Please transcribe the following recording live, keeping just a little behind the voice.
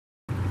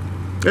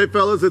Hey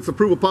fellas, it's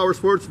Approval Power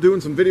Sports doing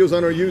some videos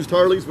on our used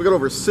Harleys. We got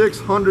over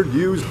 600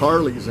 used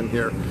Harleys in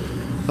here.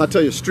 I'll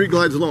tell you, street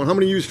glides alone. How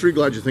many used street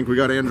glides you think we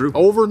got, Andrew?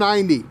 Over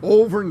 90.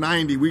 Over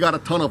 90. We got a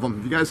ton of them.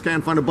 If you guys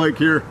can't find a bike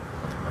here,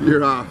 you're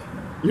not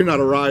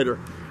a rider.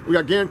 We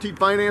got guaranteed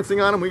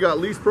financing on them. We got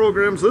lease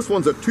programs. This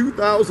one's a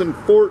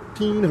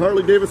 2014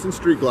 Harley Davidson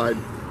Street Glide.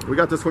 We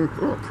got this one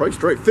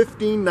priced right,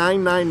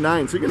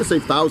 $15,999. So you're gonna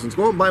save thousands.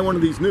 Go out and buy one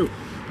of these new.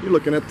 You're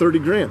looking at 30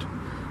 grand.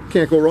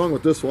 Can't go wrong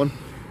with this one.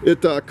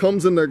 It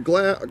comes in the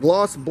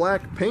gloss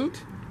black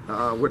paint,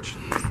 which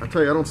I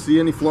tell you, I don't see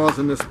any flaws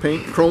in this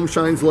paint. Chrome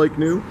shines like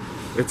new.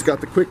 It's got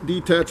the quick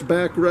detach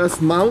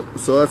backrest mount,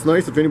 so that's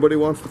nice. If anybody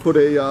wants to put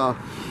a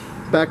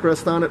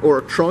backrest on it or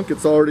a trunk,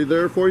 it's already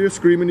there for you.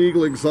 Screaming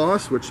Eagle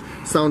exhaust, which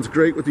sounds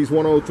great with these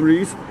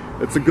 103s.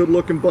 It's a good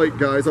looking bike,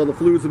 guys. All the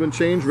fluids have been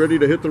changed, ready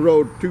to hit the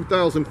road.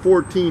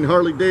 2014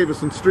 Harley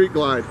Davidson Street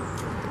Glide,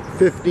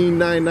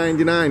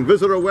 $15,999.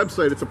 Visit our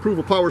website, it's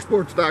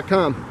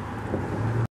approvalpowersports.com.